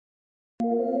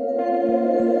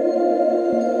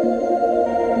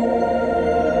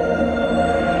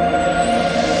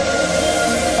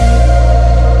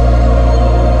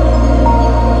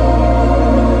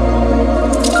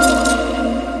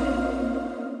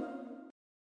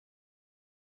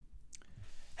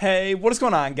Hey, what is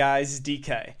going on, guys? It's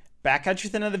DK. Back at you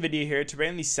with another video here to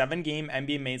bring the 7-game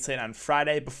NBA main slate on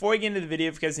Friday. Before we get into the video,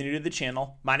 if you guys are new to the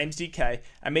channel, my name's DK.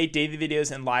 I made daily videos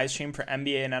and live stream for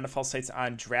NBA and NFL sites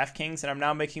on Draftkings, and I'm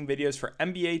now making videos for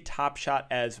NBA Top Shot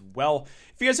as well.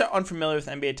 If you guys are unfamiliar with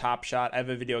NBA Top Shot, I have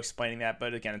a video explaining that,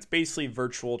 but again, it's basically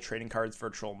virtual trading cards,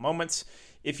 virtual moments.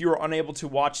 If you are unable to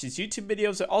watch these YouTube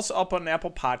videos, they're also up on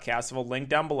Apple Podcasts. I have a link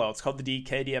down below. It's called the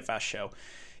DKDFS Show.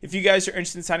 If you guys are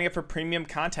interested in signing up for premium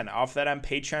content, I offer that on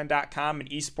patreon.com, an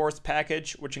esports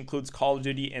package, which includes Call of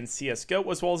Duty and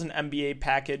CSGO, as well as an NBA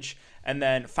package. And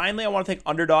then finally, I want to thank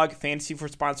Underdog Fantasy for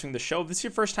sponsoring the show. If this is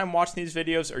your first time watching these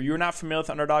videos or you're not familiar with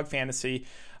Underdog Fantasy,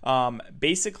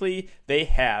 basically they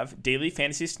have daily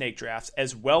fantasy snake drafts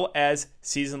as well as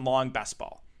season-long best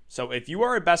ball. So if you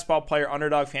are a best ball player,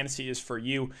 Underdog Fantasy is for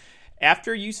you.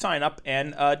 After you sign up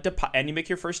and you make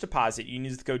your first deposit, you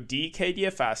need to go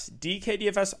DKDFS.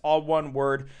 DKDFS, all one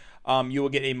word. You will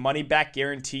get a money back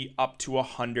guarantee up to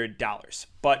 $100.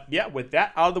 But yeah, with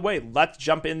that out of the way, let's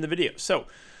jump in the video. So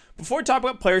before we talk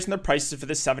about players and their prices for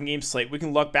this 7-game slate, we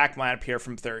can look back lineup here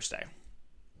from Thursday.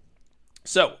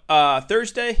 So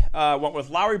Thursday went with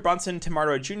Lowry, Brunson, Tim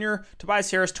Hardaway Jr., Tobias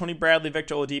Harris, Tony Bradley,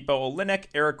 Victor Oladipo, Olynyk,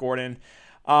 Eric Gordon.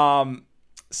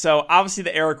 So obviously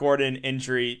the Eric Gordon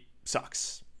injury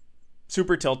sucks.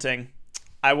 Super tilting.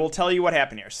 I will tell you what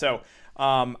happened here. So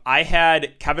I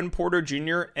had Kevin Porter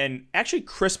Jr. and actually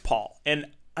Chris Paul. And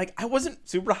I wasn't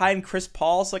super high in Chris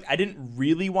Paul, so I didn't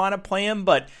really want to play him,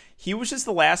 but he was just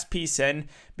the last piece in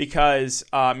because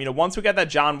once we got that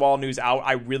John Wall news out,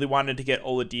 I really wanted to get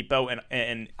Oladipo,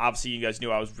 and obviously you guys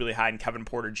knew I was really high in Kevin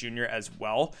Porter Jr. as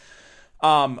well.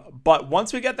 But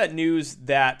once we got that news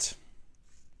that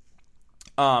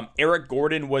Eric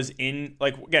Gordon was in,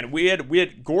 again, we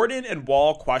had Gordon and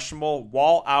Wall questionable,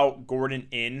 Wall out, Gordon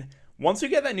in. Once we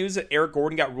get that news that Eric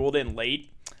Gordon got ruled in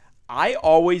late, I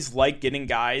always like getting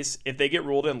guys, if they get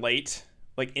ruled in late,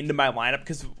 into my lineup,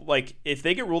 because if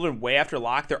they get ruled in way after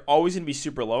lock, they're always going to be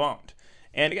super low owned.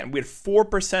 And again, we had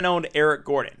 4% owned Eric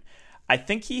Gordon. I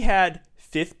think he had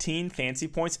 15 fancy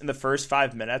points in the first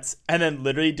 5 minutes and then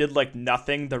literally did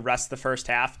nothing the rest of the first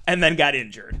half and then got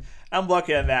injured. I'm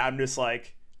looking at that. I'm just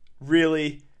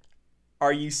really?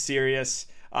 Are you serious?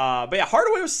 But yeah,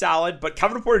 Hardaway was solid, but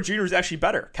Kevin Porter Jr. was actually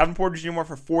better. Kevin Porter Jr. went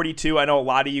for 42. I know a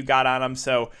lot of you got on him,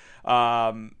 so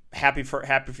happy for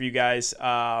you guys. If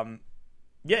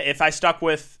I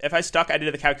I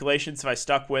did the calculations. If I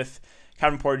stuck with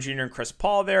Kevin Porter Jr. and Chris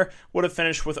Paul there, would have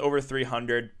finished with over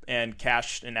 300 and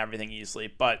cashed and everything easily.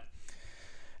 But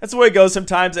that's the way it goes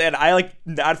sometimes, and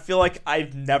I feel like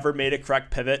I've never made a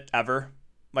correct pivot ever.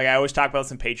 I always talk about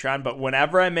this in Patreon, but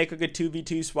whenever I make a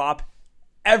 2v2 swap,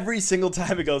 every single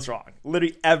time it goes wrong.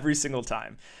 Literally every single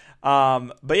time.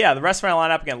 But yeah, the rest of my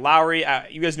lineup, again, Lowry,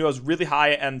 you guys knew I was really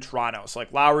high in Toronto. So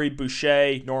Lowry,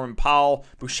 Boucher, Norman Powell.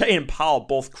 Boucher and Powell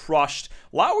both crushed.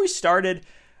 Lowry started,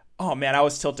 oh man, I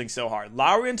was tilting so hard.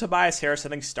 Lowry and Tobias Harris, I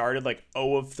think, started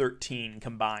 0 of 13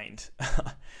 combined.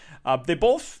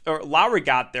 Lowry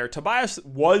got there. Tobias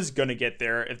was going to get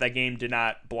there if that game did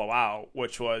not blow out,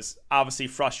 which was obviously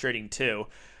frustrating too.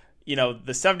 The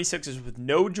 76ers with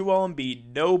no Joel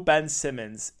Embiid, no Ben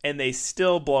Simmons, and they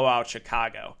still blow out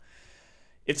Chicago.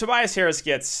 If Tobias Harris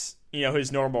gets,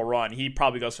 his normal run, he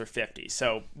probably goes for 50.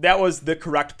 So that was the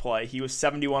correct play. He was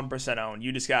 71% owned.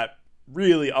 You just got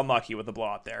really unlucky with the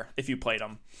blowout there if you played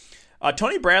him.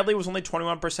 Tony Bradley was only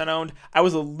 21% owned. I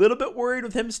was a little bit worried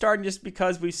with him starting just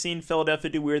because we've seen Philadelphia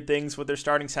do weird things with their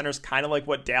starting centers, kind of like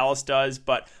what Dallas does,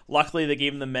 but luckily they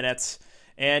gave him the minutes.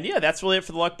 And yeah, that's really it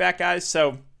for the look back, guys.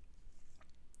 So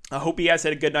I hope you guys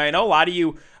had a good night. I know a lot of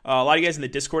you guys in the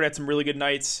Discord had some really good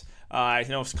nights. I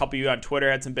know a couple of you on Twitter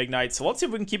had some big nights. So let's see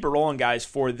if we can keep it rolling, guys,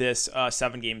 for this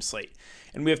 7-game slate.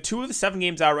 And we have 2 of the 7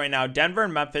 games out right now. Denver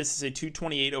and Memphis is a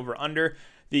 228 over under.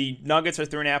 The Nuggets are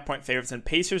 3.5 point favorites, and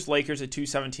Pacers, Lakers at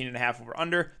 217.5 over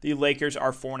under. The Lakers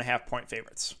are 4.5 point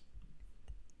favorites.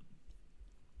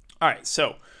 All right,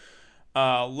 so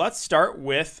let's start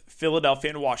with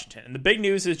Philadelphia and Washington. And the big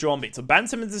news is Joel Embiid. So Ben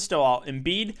Simmons is still out.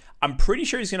 Embiid, I'm pretty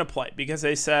sure he's going to play because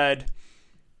they said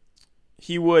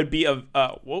he would be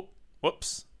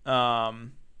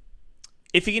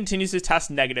if he continues to test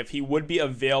negative, he would be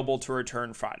available to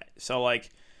return Friday. So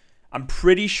I'm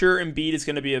pretty sure Embiid is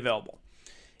going to be available.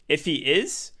 If he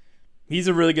is, he's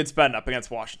a really good spend up against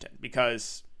Washington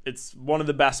because it's one of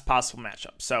the best possible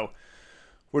matchups. So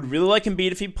would really like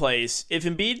Embiid if he plays. If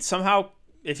Embiid somehow,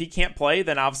 if he can't play,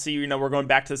 then obviously, we're going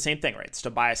back to the same thing, right? It's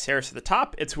Tobias Harris at the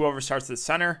top. It's whoever starts at the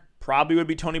center. Probably would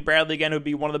be Tony Bradley again, who would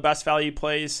be one of the best value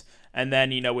plays. And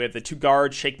then, we have the 2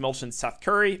 guards, Shake Milton and Seth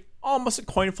Curry. almost a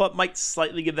coin flip. Might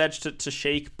slightly give the edge to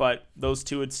Shake, but those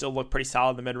two would still look pretty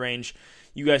solid in the mid-range.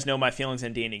 You guys know my feelings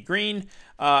on Danny Green.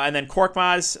 And then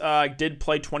Korkmaz did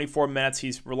play 24 minutes.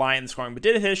 He's reliant on scoring, but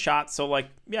did hit his shot. So,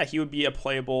 he would be a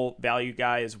playable value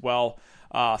guy as well.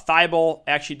 Thibault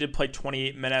actually did play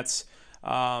 28 minutes.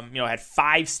 Had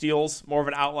 5 steals, more of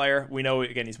an outlier. We know,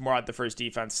 again, he's more at the first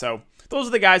defense. So those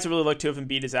are the guys to really look to if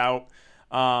Embiid is out.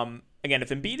 Again, if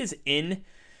Embiid is in,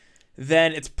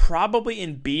 then it's probably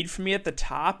Embiid for me at the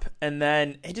top. And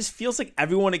then it just feels like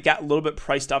everyone got a little bit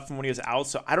priced up from when he was out.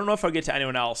 So I don't know if I'll get to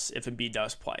anyone else if Embiid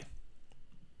does play.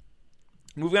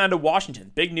 Moving on to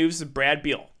Washington. Big news is Brad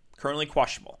Beal, currently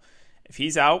questionable. If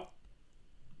he's out,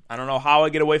 I don't know how I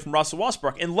get away from Russell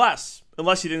Westbrook unless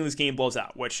you think this game blows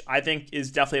out, which I think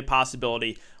is definitely a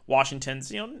possibility. Washington's,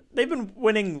 they've been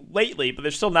winning lately, but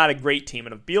they're still not a great team.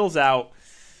 And if Beal's out,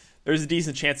 there's a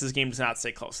decent chance this game does not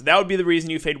stay close. So that would be the reason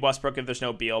you fade Westbrook if there's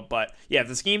no Beal. But yeah, if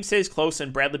this game stays close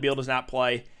and Bradley Beal does not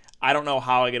play, I don't know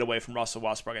how I get away from Russell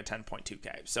Westbrook at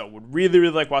 10.2K. So would really,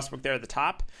 really like Westbrook there at the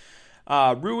top.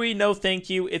 Rui, no thank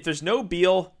you. If there's no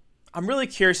Beal, I'm really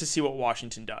curious to see what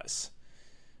Washington does.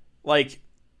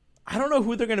 I don't know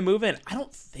who they're going to move in. I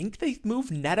don't think they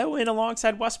move Neto in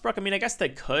alongside Westbrook. I mean, I guess they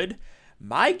could.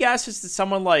 My guess is that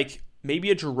someone like maybe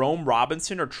a Jerome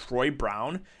Robinson or Troy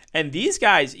Brown. And these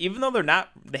guys, even though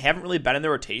they haven't really been in the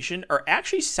rotation, are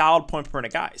actually solid point per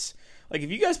minute guys.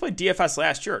 If you guys played DFS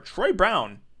last year, Troy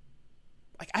Brown,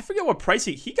 I forget what price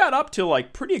he got up to I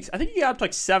think he got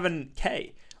up to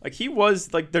 7K. He was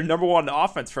their number one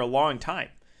offense for a long time.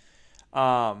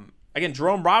 Again,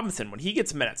 Jerome Robinson, when he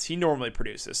gets minutes, he normally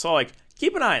produces. So,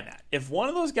 keep an eye on that. If one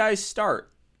of those guys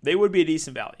start, they would be a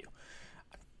decent value.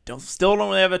 Still don't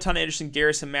really have a ton of interest in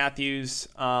Garrison Matthews.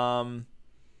 And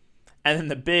then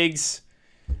the bigs,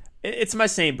 it's my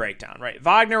same breakdown, right?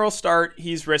 Wagner will start.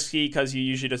 He's risky because he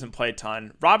usually doesn't play a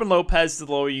ton. Robin Lopez is the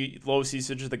lowest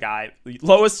usage of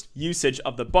lowest usage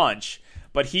of the bunch,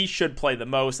 but he should play the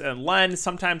most. And Len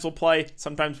sometimes will play,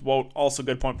 sometimes won't. Also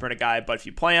good point per minute guy, but if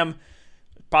you play him,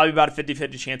 probably about a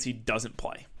 50-50 chance he doesn't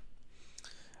play.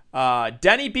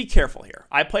 Denny, be careful here.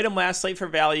 I played him last slate for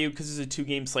value because it's a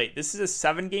 2-game slate. This is a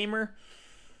 7-gamer.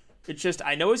 It's just,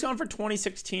 I know he's gone for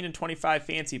 2016 and 25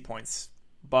 fancy points,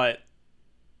 but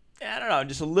I don't know. I'm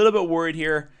just a little bit worried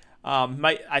here.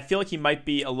 I feel like he might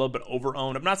be a little bit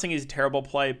over-owned. I'm not saying he's a terrible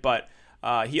play, but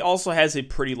he also has a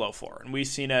pretty low floor, and we've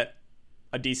seen it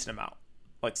a decent amount,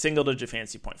 single-digit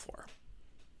fancy point floor.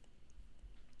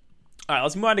 All right,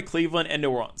 let's move on to Cleveland and New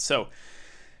Orleans. So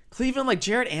Cleveland,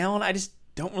 Jarrett Allen, I just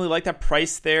don't really like that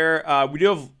price there. We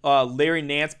do have Larry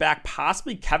Nance back,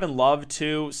 possibly Kevin Love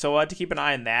too, so I have to keep an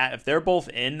eye on that. If they're both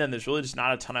in, then there's really just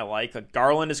not a ton I like.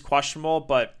 Garland is questionable,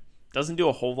 but doesn't do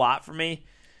a whole lot for me.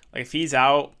 If he's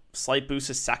out, slight boost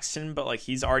to Sexton, but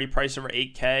he's already priced over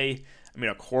 8K. I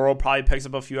mean, Okoro probably picks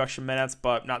up a few extra minutes,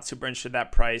 but not super interested in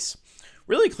that price.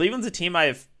 Really, Cleveland's a team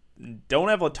don't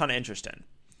have a ton of interest in.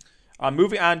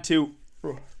 Moving on to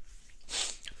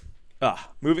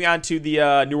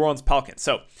the New Orleans Pelicans.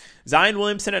 So Zion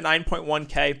Williamson at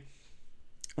 9.1K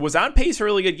was on pace for a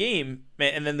really good game,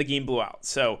 and then the game blew out.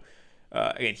 So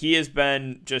again, he has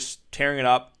been just tearing it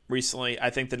up recently. I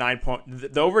think the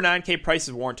over 9K price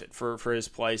is warranted for his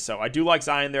play. So I do like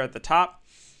Zion there at the top.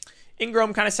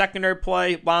 Ingram, kind of secondary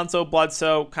play. Lonzo,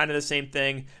 Bledsoe, kind of the same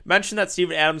thing. Mentioned that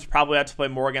Steven Adams probably had to play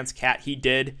more against Cat. He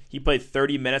did. He played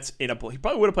 30 minutes he probably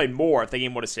would have played more if the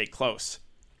game would have stayed close.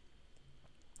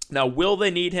 Now, will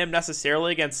they need him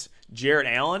necessarily against Jarrett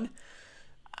Allen?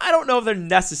 I don't know if they're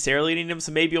necessarily needing him,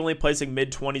 so maybe only plays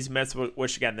mid-20s minutes,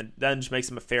 which again, then just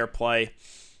makes him a fair play.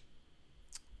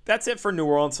 That's it for New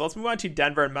Orleans. So let's move on to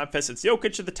Denver and Memphis. It's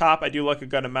Jokic at the top. I do like a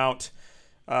good amount.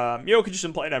 Jokic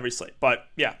isn't playing every slate. But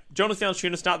yeah, Jonas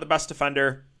Valanciunas, not the best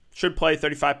defender. Should play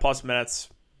 35-plus minutes.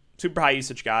 Super high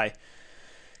usage guy.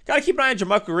 Got to keep an eye on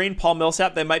JaMychal Green, Paul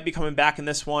Millsap. They might be coming back in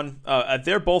this one.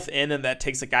 They're both in, and that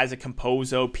takes the guys like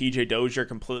Composo, PJ Dozier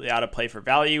completely out of play for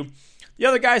value. The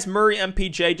other guys, Murray,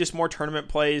 MPJ, just more tournament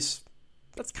plays.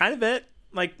 That's kind of it.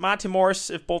 Monte Morris,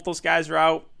 if both those guys are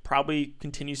out, probably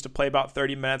continues to play about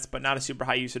 30 minutes, but not a super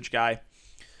high usage guy.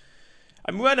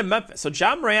 I move on to Memphis. So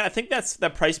John Morant, I think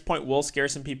that price point will scare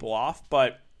some people off,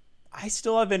 but I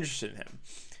still have interest in him.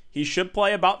 He should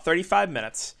play about 35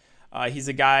 minutes. He's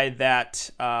a guy that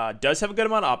does have a good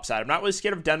amount of upside. I'm not really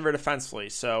scared of Denver defensively.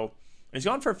 So he's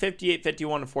gone for 58,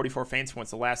 51, and 44 fantasy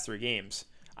points the last 3 games.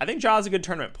 I think Ja's a good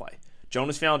tournament play.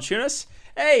 Jonas Valanciunas,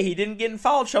 hey, he didn't get in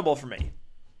foul trouble for me.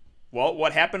 Well,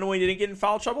 what happened when he didn't get in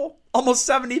foul trouble? Almost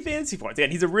 70 fantasy points.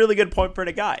 Again, he's a really good point per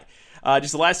minute guy.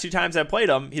 Just the last 2 times I played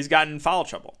him, he's gotten in foul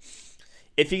trouble.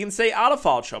 If he can stay out of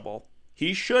foul trouble,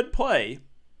 he should play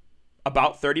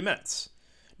about 30 minutes.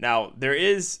 Now, there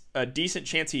is a decent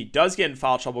chance he does get in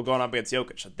foul trouble going up against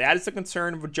Jokic. So that is the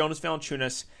concern with Jonas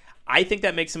Valanciunas. I think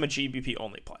that makes him a GBP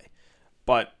only play.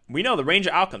 But we know the range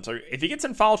of outcomes. If he gets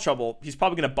in foul trouble, he's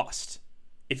probably going to bust.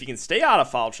 If he can stay out of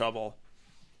foul trouble,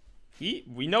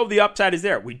 we know the upside is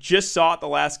there. We just saw it the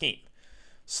last game.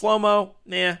 Slow-mo,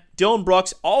 Dylan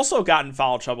Brooks also got in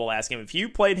foul trouble last game. If you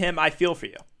played him, I feel for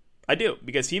you. I do,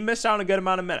 because he missed out on a good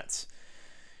amount of minutes.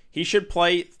 He should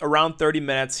play around 30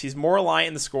 minutes. He's more reliant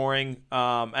in the scoring.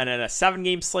 And in a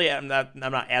 7-game slate, I'm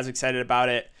not as excited about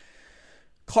it.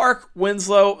 Clark,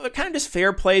 Winslow, they're kind of just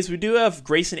fair plays. We do have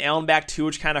Grayson Allen back too,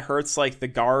 which kind of hurts like the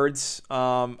guards.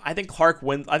 I think Clark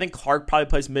probably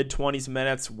plays mid-20s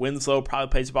minutes. Winslow probably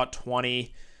plays about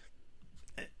 20.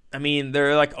 I mean,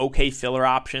 they're like okay filler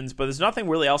options, but there's nothing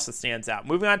really else that stands out.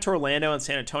 Moving on to Orlando and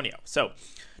San Antonio. So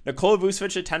Nikola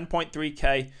Vucevic at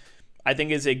 10.3K, I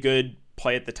think is a good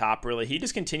play at the top, really. He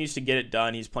just continues to get it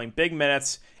done. He's playing big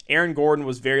minutes. Aaron Gordon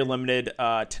was very limited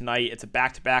tonight. It's a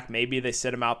back-to-back. Maybe they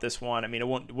sit him out this one. I mean, it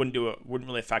wouldn't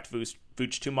really affect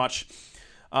Vooch too much.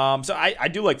 So I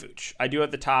do like Vooch. I do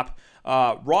at the top.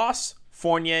 Ross,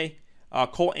 Fournier,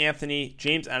 Cole Anthony,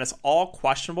 James Ennis, all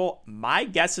questionable. My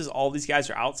guess is all these guys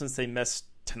are out since they missed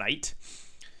tonight.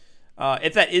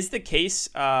 If that is the case,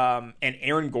 and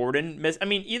Aaron Gordon missed, I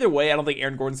mean, either way, I don't think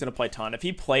Aaron Gordon's going to play a ton. If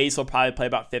he plays, he'll probably play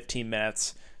about 15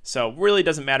 minutes. So really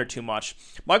doesn't matter too much.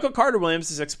 Michael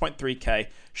Carter-Williams is 6.3K.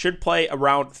 Should play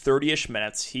around 30-ish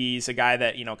minutes. He's a guy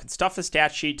that, can stuff the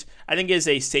stat sheet. I think is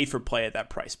a safer play at that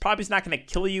price. Probably is not going to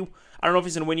kill you. I don't know if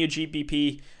he's going to win you a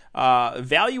GPP.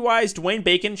 Value-wise, Dwayne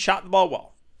Bacon shot the ball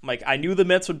well. Like, I knew the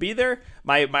minutes would be there.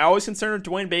 My always concern with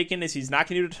Dwayne Bacon is he's not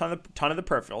going to do a ton of the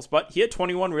peripherals, but he had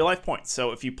 21 real-life points.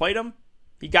 So if you played him,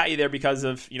 he got you there because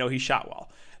of, he shot well.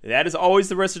 That is always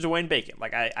the risk of Dwayne Bacon.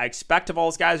 Like, I expect if all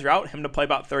those guys are out, him to play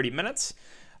about 30 minutes.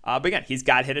 But again, he's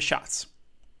got to hit his shots.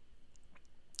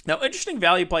 Now, interesting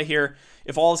value play here,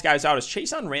 if all those guys are out, is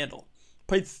Chason Randall.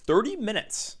 Played 30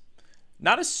 minutes.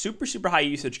 Not a super, super high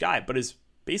usage guy, but is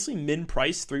basically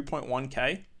min-price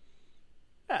 3.1K.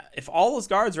 Yeah, if all those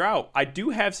guards are out, I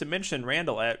do have some interest in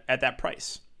Randall at that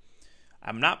price.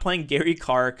 I'm not playing Gary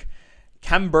Clark.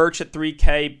 Kem Birch at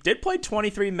 3K. Did play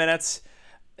 23 minutes.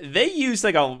 They used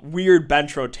like a weird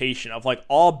bench rotation of like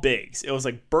all bigs. It was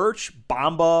like Birch,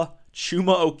 Bamba,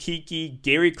 Chuma Okeke,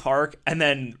 Gary Clark, and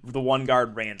then the one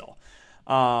guard Randall.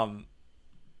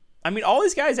 I mean, all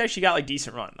these guys actually got like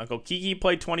decent run. Like Okeke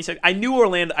played 26. I knew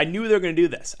they were going to do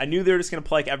this. I knew they were just going to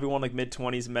play like everyone like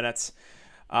mid-20s minutes.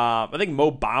 I think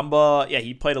Mo Bamba,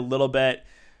 he played a little bit.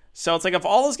 So it's like if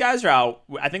all those guys are out,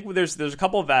 I think there's a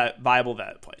couple of viable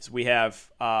plays. We have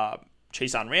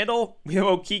Chason Randall, we have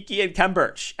Okeke, and Kem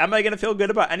Birch. Am I going to feel good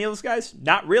about any of those guys?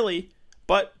 Not really,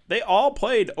 but they all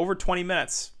played over 20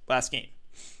 minutes last game.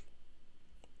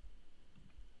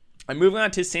 I'm moving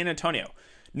on to San Antonio.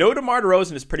 No DeMar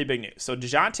DeRozan is pretty big news. So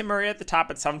DeJounte Murray at the top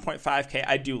at 7.5K,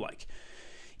 I do like.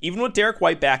 Even with Derek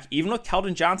White back, even with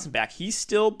Keldon Johnson back, he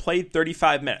still played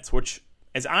 35 minutes, which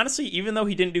is honestly, even though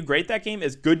he didn't do great that game,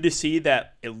 is good to see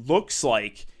that it looks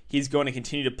like he's going to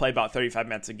continue to play about 35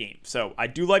 minutes a game. So I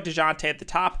do like DeJounte at the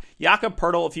top. Jakob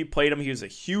Poeltl, if you played him, he was a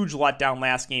huge letdown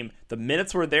last game. The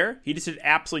minutes were there. He just did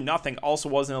absolutely nothing. Also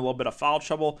was in a little bit of foul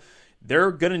trouble.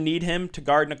 They're going to need him to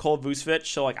guard Nikola Vucevic.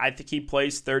 So I think he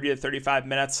plays 30 to 35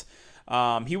 minutes.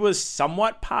 He was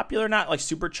somewhat popular, not like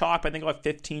super chalk, but I think like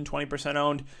 15, 20%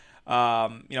 owned.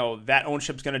 That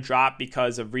ownership's going to drop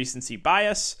because of recency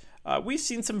bias. We've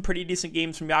seen some pretty decent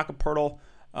games from Jakob Poeltl.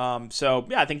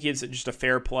 I think he's just a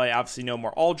fair play. Obviously, no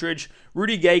more Aldridge.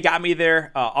 Rudy Gay got me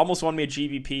there. Almost won me a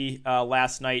GBP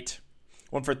last night.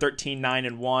 Went for 13, 9,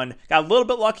 and 1. Got a little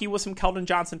bit lucky with some Keldon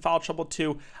Johnson foul trouble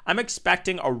too. I'm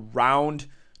expecting around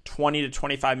 20 to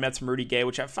 25 minutes from Rudy Gay,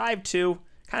 which at 5'2",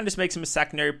 kind of just makes him a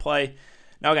secondary play.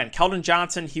 Now again, Keldon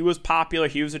Johnson, he was popular.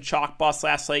 He was a chalk bust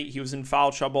last night. He was in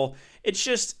foul trouble. It's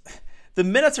just the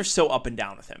minutes are so up and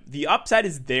down with him. The upside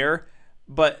is there,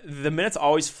 but the minutes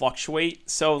always fluctuate.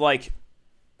 So I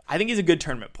think he's a good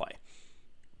tournament play.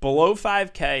 Below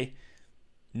 5K,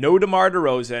 no DeMar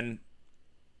DeRozan.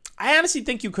 I honestly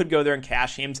think you could go there and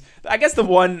cash games. I guess the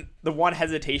one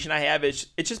hesitation I have is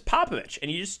it's just Popovich,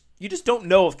 and you just don't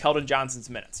know of Keldon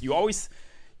Johnson's minutes.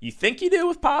 You think you do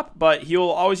with Pop, but he'll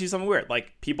always do something weird.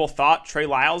 Like people thought Trey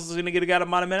Lyles was going to get a good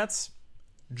amount of minutes.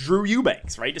 Drew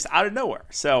Eubanks, right, just out of nowhere.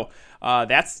 So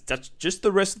that's just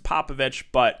the risk of Popovich.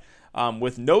 But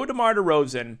with no DeMar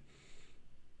DeRozan,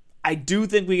 I do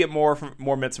think we get more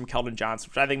minutes from Keldon Johnson,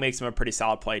 which I think makes him a pretty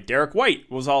solid play. Derek White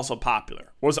was also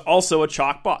popular, was also a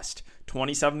chalk bust.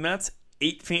 27 minutes,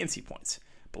 8 fantasy points.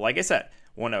 But like I said,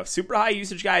 when a super high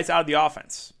usage guy is out of the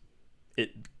offense,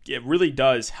 it it really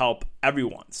does help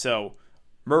everyone. So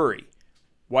Murray,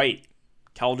 White,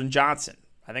 Keldon Johnson,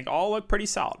 I think all look pretty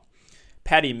solid.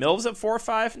 Patty Mills at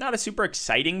 4-5, not a super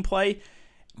exciting play.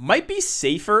 Might be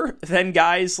safer than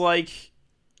guys like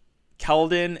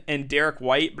Keldon and Derek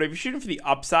White, but if you're shooting for the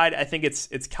upside, I think it's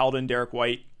Keldon, Derek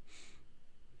White.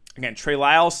 Again, Trey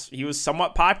Lyles, he was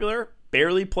somewhat popular,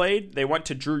 barely played. They went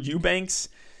to Drew Eubanks.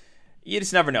 You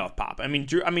just never know with Pop.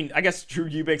 I guess Drew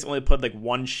Eubanks only played like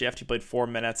one shift. He played 4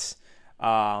 minutes.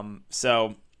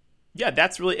 So yeah,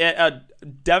 that's really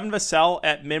it. Devin Vassell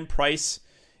at min price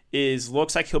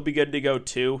looks like he'll be good to go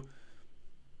too.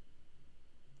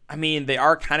 I mean, they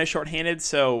are kind of shorthanded,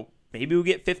 so maybe we'll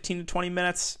get 15 to 20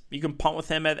 minutes. You can punt with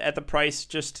him at the price.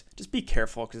 Just be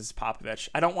careful because it's Popovich.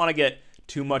 I don't want to get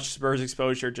too much Spurs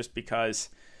exposure just because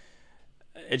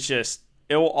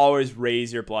it will always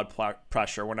raise your blood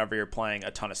pressure whenever you're playing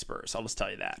a ton of Spurs. I'll just tell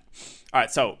you that. All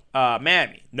right, so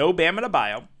Miami, no Bam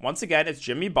Adebayo. Once again, it's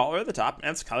Jimmy Butler at the top,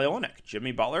 and it's Kelly Olynyk.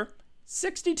 Jimmy Butler,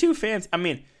 62 fans. I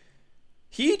mean,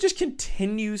 he just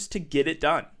continues to get it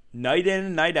done, night in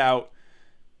and night out.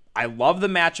 I love the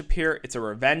matchup here. It's a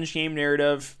revenge game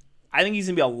narrative. I think he's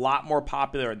going to be a lot more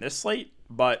popular in this slate,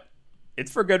 but it's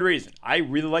for good reason. I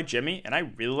really like Jimmy, and I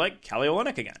really like Kelly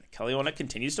Olynyk again. Kelly Olynyk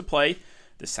continues to play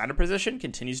the center position,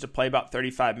 continues to play about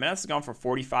 35 minutes. He's gone for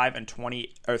 45 and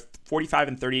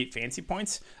 38 fantasy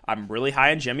points. I'm really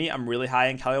high on Jimmy. I'm really high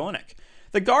on Kelly Olynyk.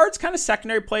 The guards kind of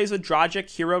secondary plays with Dragic,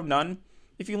 Hero, Nunn.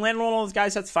 If you land one of those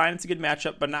guys, that's fine. It's a good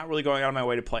matchup, but not really going out of my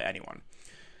way to play anyone.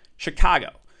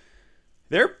 Chicago.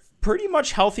 They're pretty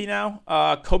much healthy now.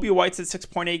 Kobe White's at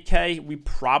 6.8K. We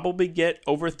probably get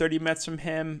over 30 minutes from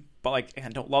him, but I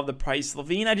don't love the price.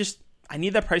 LaVine, I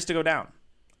need that price to go down.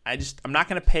 I'm not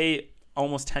going to pay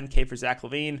almost 10K for Zach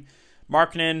LaVine.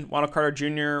 Markkanen, Wendell Carter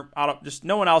Jr., just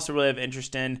no one else to really have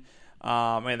interest in. They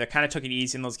kind of took it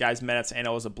easy in those guys' minutes, and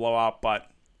it was a blowout, but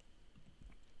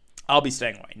I'll be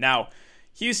staying away. Now,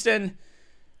 Houston,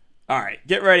 all right,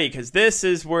 get ready, because this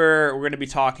is where we're going to be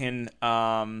talking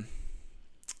a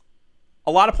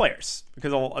lot of players,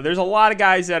 because there's a lot of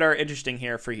guys that are interesting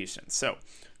here for Houston. So,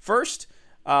 first,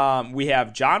 we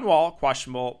have John Wall,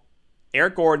 questionable.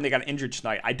 Eric Gordon, they got injured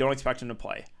tonight. I don't expect him to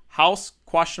play. House,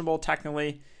 questionable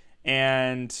technically,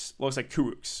 and looks like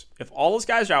Kurucs. If all those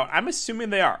guys are out, I'm assuming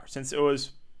they are, since it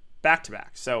was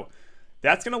back-to-back. So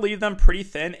that's going to leave them pretty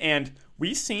thin, and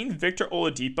we've seen Victor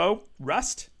Oladipo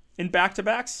rest in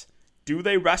back-to-backs. Do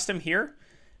they rest him here?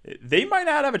 They might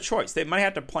not have a choice. They might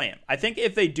have to play him. I think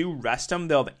if they do rest him,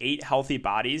 they'll have 8 healthy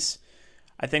bodies.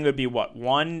 I think it would be,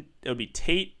 it would be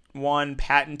Tate 1,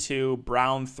 Patton 2,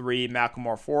 Brown 3,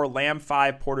 McLemore 4, Lamb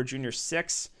 5, Porter Jr.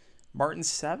 6, Martin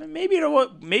 7. Maybe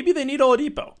they need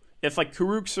Oladipo if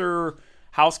Kurucs or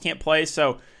House can't play.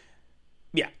 So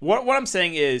yeah, what I'm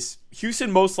saying is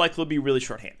Houston most likely will be really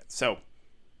shorthanded. So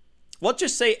let's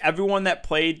just say everyone that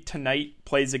played tonight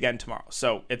plays again tomorrow.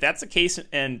 So if that's the case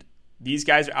and these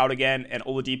guys are out again and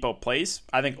Oladipo plays,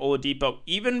 I think Oladipo,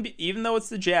 even though it's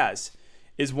the Jazz,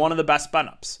 is one of the best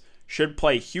spin-ups. Should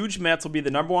play huge minutes, will be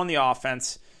the number one on the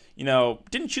offense.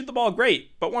 Didn't shoot the ball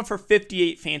great, but went for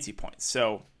 58 fancy points.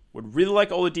 So would really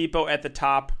like Oladipo at the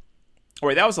top. Oh,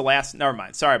 wait, that was the last. Never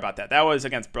mind. Sorry about that. That was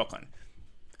against Brooklyn.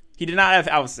 He did not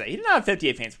have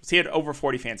 58 fancy points. He had over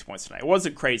 40 fancy points tonight. It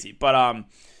wasn't crazy, but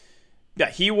yeah,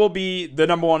 he will be the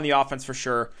number one on the offense for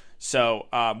sure. So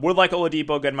would like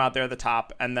Oladipo, get him out there at the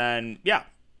top. And then, yeah,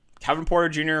 Kevin Porter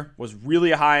Jr. was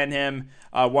really high on him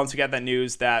once we got that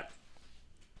news that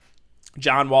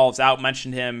John Wall is out.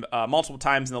 Mentioned him multiple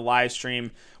times in the live stream.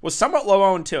 Was somewhat low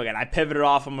owned too. Again, I pivoted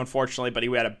off him unfortunately, but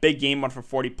he had a big game, one for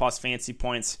 40 plus fancy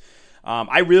points.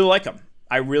 I really like him.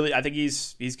 I think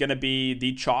he's going to be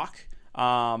the chalk.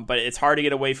 But it's hard to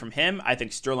get away from him. I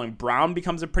think Sterling Brown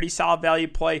becomes a pretty solid value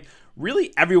play.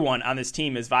 Really, everyone on this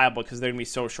team is viable because they're going to be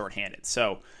so shorthanded.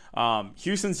 So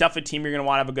Houston's definitely a team you're going to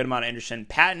want to have a good amount of interest in.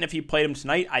 Patton, if he played him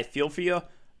tonight, I feel for you.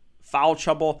 Foul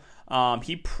trouble.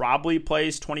 He probably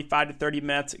plays 25 to 30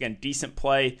 minutes. Again, decent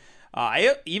play.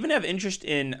 I even have interest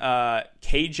in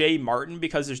KJ Martin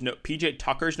because PJ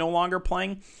Tucker's no longer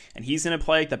playing, and he's going to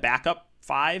play the backup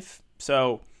 5.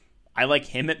 So I like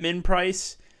him at min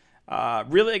price.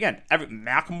 Really, again,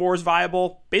 McLemore is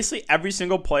viable. Basically, every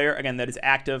single player, again, that is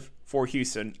active for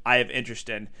Houston, I have interest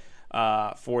in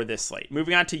for this slate.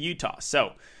 Moving on to Utah.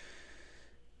 So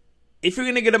if you're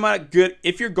going to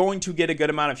get a good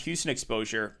amount of Houston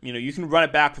exposure, you can run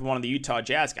it back with one of the Utah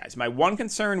Jazz guys. My one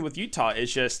concern with Utah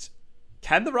is just,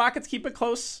 can the Rockets keep it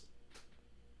close?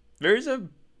 There's a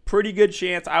pretty good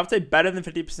chance. I would say better than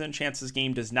 50% chance this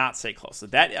game does not stay close. So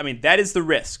that is the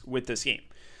risk with this game.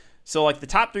 So the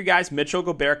top 3 guys, Mitchell,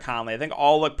 Gobert, Conley, I think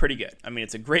all look pretty good.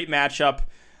 It's a great matchup.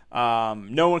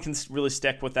 No one can really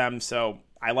stick with them, so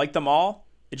I like them all.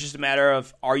 It's just a matter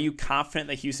of, are you confident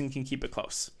that Houston can keep it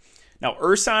close? Now,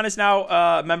 Ersan is now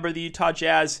a member of the Utah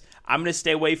Jazz. I'm going to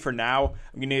stay away for now.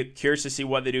 I'm going to be curious to see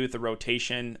what they do with the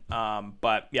rotation.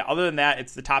 But, yeah, other than that,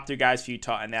 it's the top 3 guys for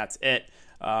Utah, and that's it.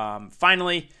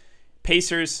 Finally,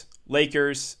 Pacers,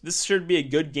 Lakers. This should be a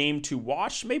good game to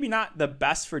watch. Maybe not the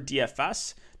best for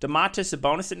DFS. Domantas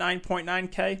Sabonis at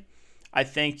 9.9K. I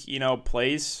think,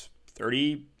 plays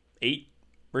 38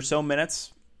 or so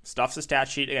minutes. Stuffs the stat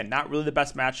sheet. Again, not really the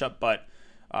best matchup, but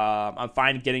I'm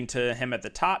fine getting to him at the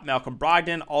top. Malcolm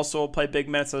Brogdon also will play big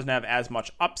minutes. Doesn't have as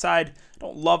much upside.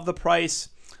 Don't love the price.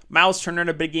 Miles Turner in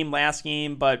a big game last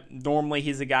game, but normally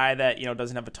he's a guy that,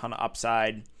 doesn't have a ton of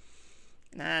upside.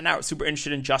 Not super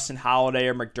interested in Justin Holiday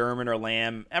or McDermott or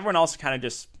Lamb. Everyone else kind of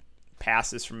just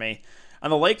passes for me. On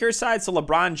the Lakers side, so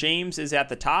LeBron James is at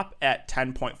the top at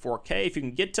 10.4K. If you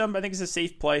can get to him, I think it's a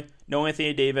safe play. No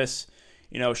Anthony Davis,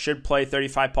 should play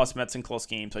 35-plus minutes in close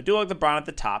games. So I do like LeBron at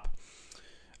the top.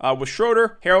 With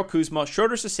Schroeder, Harold Kuzma.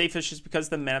 Schroeder's the safest just because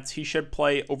of the minutes. He should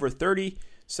play over 30.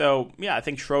 So, yeah, I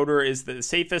think Schroeder is the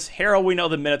safest. Harold, we know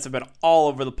the minutes have been all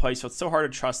over the place, so it's so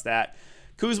hard to trust that.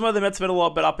 Kuzma, the minutes have been a little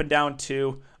bit up and down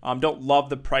too. Don't love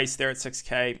the price there at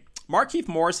 6K. Markieff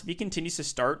Morris, if he continues to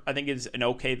start, I think is an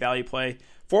okay value play.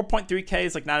 4.3K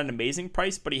is not an amazing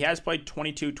price, but he has played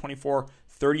 22, 24,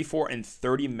 34, and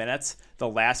 30 minutes the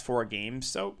last 4 games.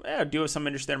 So, I do have some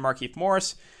interest there in Markieff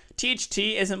Morris. THT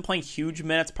isn't playing huge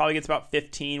minutes, probably gets about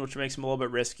 15, which makes him a little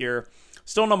bit riskier.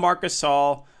 Still no Marcus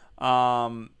Gasol.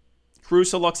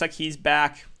 Caruso looks like he's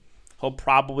back. He'll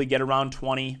probably get around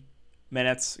 20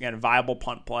 minutes. Again, viable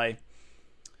punt play.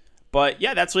 But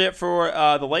yeah, that's really it for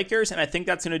the Lakers, and I think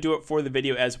that's going to do it for the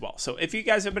video as well. So if you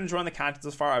guys have been enjoying the content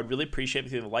thus far, I would really appreciate it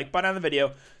if you hit the like button on the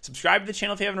video, subscribe to the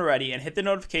channel if you haven't already, and hit the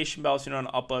notification bell so you don't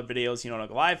upload videos, you don't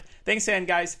go live. Thanks again,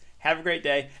 guys. Have a great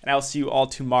day, and I will see you all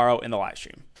tomorrow in the live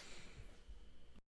stream.